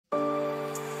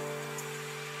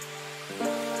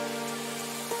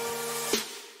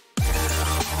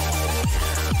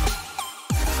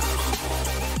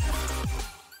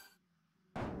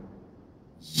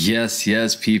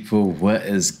Yes, people, what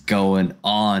is going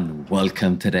on?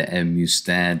 Welcome to the MU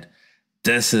Stand.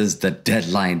 This is the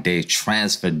deadline day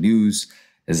transfer news.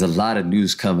 There's a lot of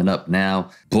news coming up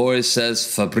now. Boris says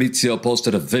Fabrizio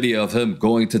posted a video of him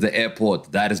going to the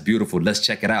airport. That is beautiful. Let's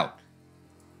check it out.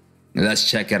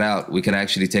 We can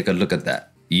actually take a look at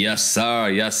that. Yes,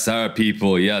 sir,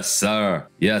 people. Yes, sir.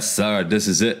 This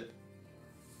is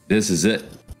it.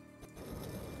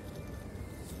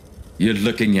 You're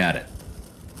looking at it.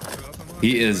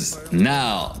 He is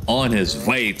now on his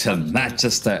way to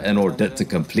Manchester in order to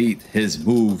complete his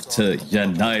move to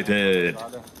United.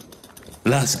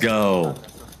 Let's go.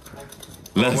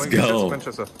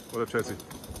 Manchester oder Chelsea.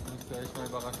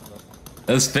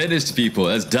 It's finished, people.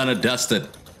 It's done and dusted.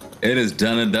 It is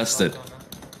done and dusted.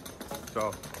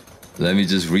 Ciao. Let me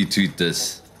just retweet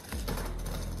this.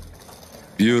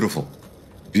 Beautiful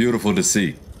to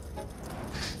see.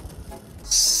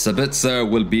 Sabitzer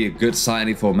will be a good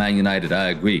signing for Man United. I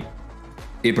agree.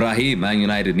 Ibrahim, Man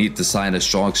United need to sign a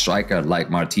strong striker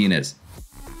like Martinez.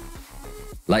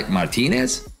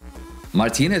 Martinez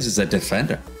is a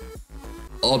defender.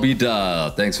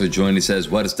 Obida, thanks for joining. He says,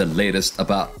 what is the latest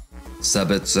about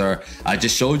Sabitzer? I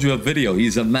just showed you a video.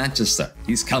 He's in Manchester.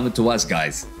 He's coming to us,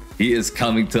 guys. He is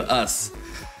coming to us.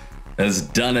 It's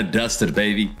done and dusted,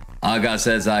 baby. Aga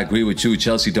says, I agree with you.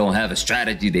 Chelsea don't have a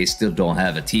strategy. They still don't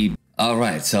have a team. All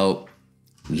right, so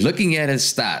looking at his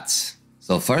stats.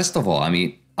 So first of all, I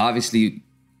mean, obviously,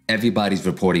 everybody's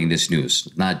reporting this news,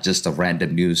 not just a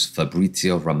random news.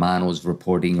 Fabrizio Romano's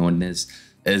reporting on this.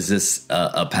 Is this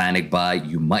a panic buy?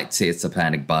 You might say it's a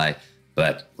panic buy,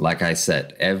 but like I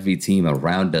said, every team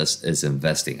around us is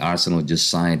investing. Arsenal just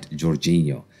signed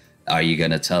Jorginho. Are you going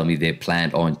to tell me they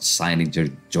planned on signing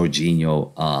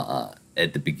Jorginho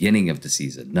at the beginning of the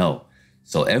season? No.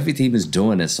 So every team is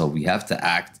doing this. So we have to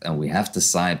act and we have to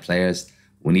sign players.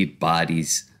 We need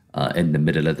bodies in the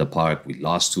middle of the park. We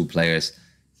lost 2 players.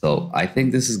 So I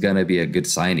think this is going to be a good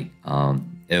signing.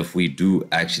 If we do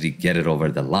actually get it over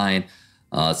the line.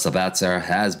 Sabitzer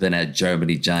has been at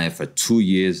Germany Giant for 2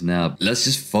 years now. Let's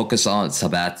just focus on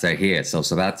Sabitzer here. So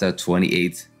Sabitzer,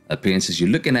 28 appearances. You're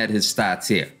looking at his stats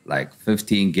here, like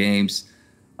 15 games.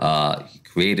 He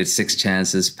created 6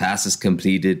 chances, passes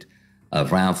completed,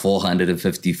 around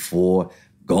 454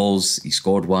 goals. He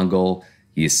scored 1 goal.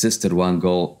 He assisted 1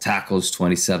 goal, tackles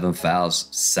 27, fouls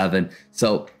 7.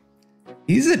 So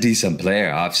he's a decent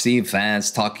player. I've seen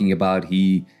fans talking about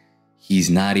he's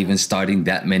not even starting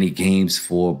that many games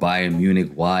for Bayern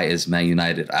Munich. Why is Man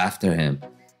United after him?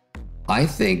 I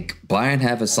think Bayern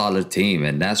have a solid team,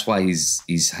 and that's why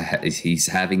he's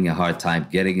having a hard time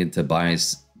getting into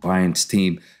Bayern's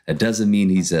team. It doesn't mean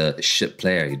he's a shit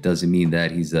player. It doesn't mean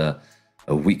that he's a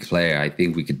weak player. I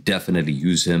think we could definitely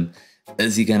use him.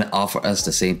 Is he going to offer us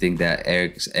the same thing that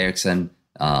Eriksen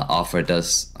offered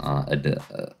us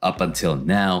up until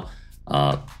now?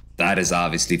 That is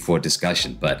obviously for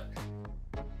discussion, but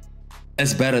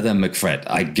it's better than McFred.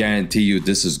 I guarantee you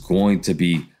this is going to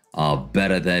be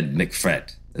better than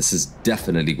McFred. This is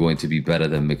definitely going to be better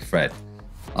than McFred.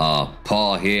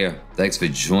 Paul here, thanks for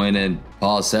joining.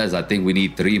 Paul says, I think we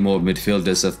need 3 more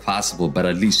midfielders if possible, but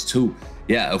at least 2.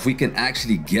 Yeah, if we can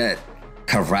actually get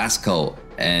Carrasco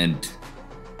and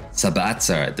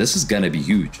Sabitzer, this is going to be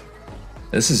huge.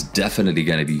 This is definitely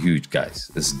going to be huge, guys.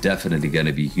 This is definitely going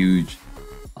to be huge.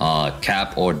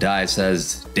 Cap or Die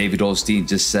says, David Osteen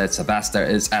just said Sabitzer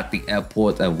is at the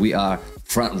airport and we are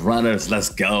front runners. Let's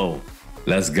go.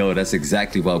 That's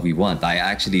exactly what we want. I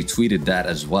actually tweeted that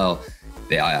as well.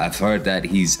 I've heard that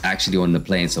he's actually on the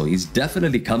plane, so he's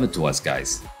definitely coming to us,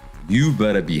 guys. You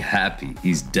better be happy.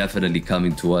 He's definitely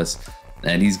coming to us,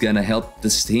 and he's gonna help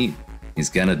this team. He's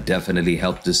gonna definitely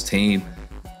help this team.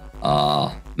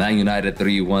 Man United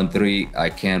 313. I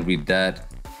can't read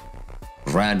that.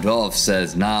 Randolph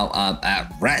says, now I'm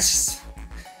at rest.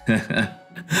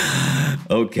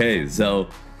 Okay, so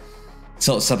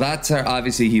Sabitzer,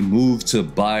 obviously, he moved to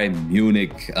Bayern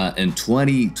Munich in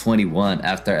 2021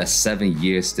 after a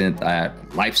 7-year stint at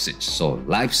Leipzig. So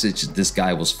Leipzig, this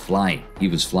guy was flying. He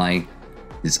was flying.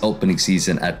 His opening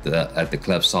season at the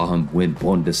club saw him win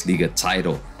Bundesliga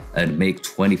title and make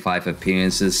 25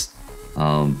 appearances.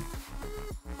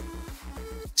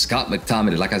 Scott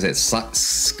McTominay, like I said,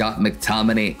 Scott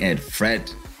McTominay and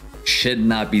Fred should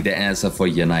not be the answer for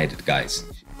United, guys.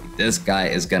 This guy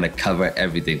is going to cover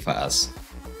everything for us.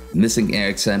 Missing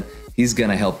Eriksen, he's going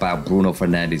to help out Bruno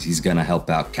Fernandes. He's going to help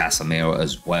out Casemiro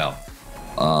as well.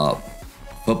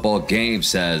 Football Game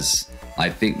says, I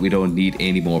think we don't need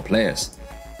any more players.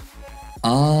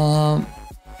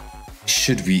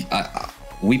 Should we?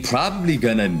 We probably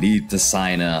going to need to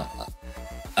sign a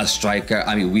a striker.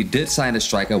 I mean, we did sign a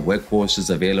striker. Workhorse is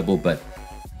available, but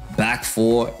back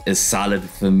four is solid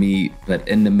for me. But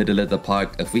in the middle of the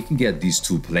park, if we can get these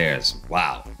two players,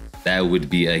 wow, that would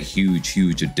be a huge,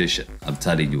 huge addition. I'm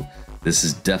telling you, this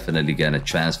is definitely going to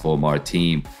transform our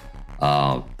team.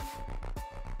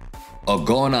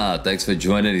 Ogona, thanks for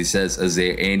joining. He says, is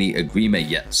there any agreement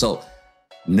yet? So,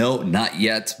 no, not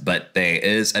yet, but there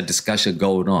is a discussion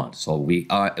going on. So we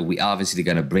obviously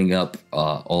going to bring up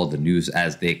all the news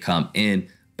as they come in.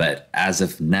 But as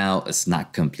of now, it's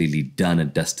not completely done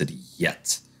and dusted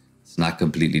yet. It's not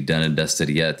completely done and dusted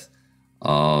yet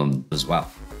as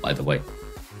well, by the way.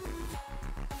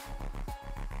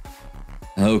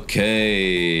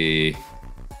 Okay.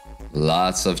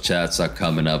 Lots of chats are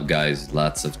coming up, guys.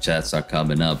 Lots of chats are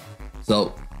coming up.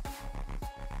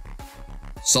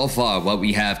 So far, what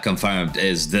we have confirmed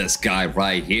is this guy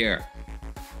right here,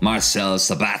 Marcel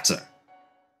Sabitzer.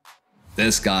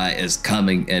 This guy is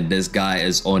coming, and this guy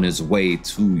is on his way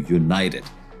to United.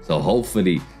 So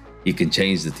hopefully he can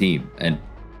change the team, and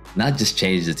not just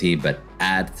change the team, but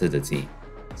add to the team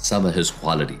some of his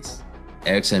qualities.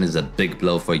 Eriksen is a big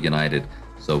blow for United.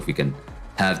 So if we can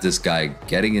have this guy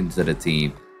getting into the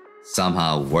team,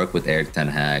 somehow work with Ten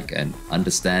Hag and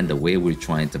understand the way we're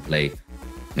trying to play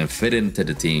and fit into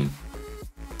the team,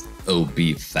 it will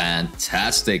be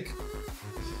fantastic.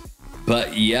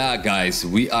 But yeah, guys,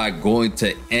 we are going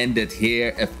to end it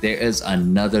here. If there is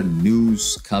another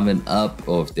news coming up,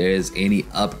 or if there is any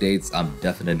updates, I'm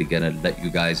definitely gonna let you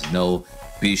guys know.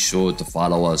 Be sure to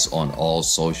follow us on all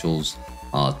socials.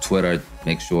 Twitter,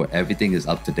 make sure everything is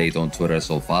up to date on Twitter.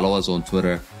 So follow us on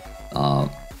Twitter.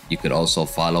 You could also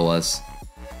follow us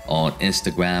on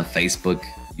Instagram, Facebook,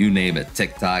 you name it,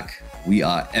 TikTok. We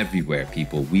are everywhere,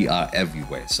 people. We are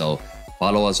everywhere. So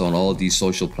follow us on all these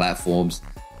social platforms,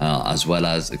 as well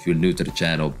as if you're new to the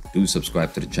channel, do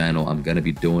subscribe to the channel. I'm going to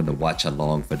be doing the watch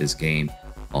along for this game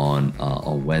on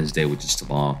Wednesday, which is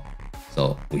tomorrow.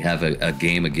 So we have a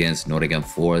game against Nottingham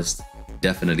Forest.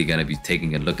 Definitely going to be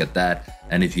taking a look at that.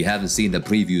 And if you haven't seen the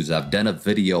previews, I've done a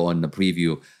video on the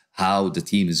preview, how the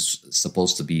team is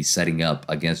supposed to be setting up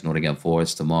against Nottingham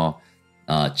Forest tomorrow.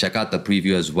 Check out the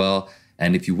preview as well.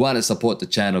 And if you want to support the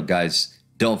channel, guys,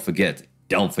 don't forget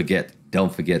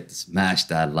to smash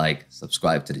that like,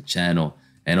 subscribe to the channel,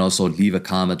 and also leave a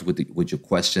comment with your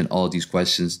question. All these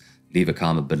questions, leave a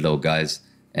comment below, guys.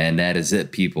 And that is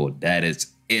it, people. That is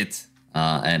it.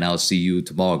 And I'll see you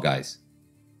tomorrow, guys.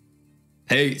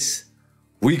 Peace.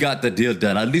 We got the deal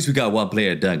done. At least we got one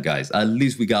player done, guys. At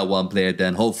least we got one player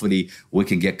done. Hopefully, we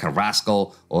can get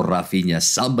Carrasco or Raphinha,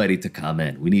 somebody to come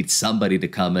in. We need somebody to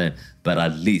come in. But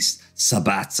at least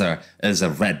Sabitzer is a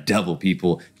Red Devil,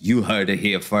 people. You heard it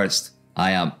here first.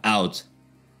 I am out.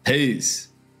 Peace.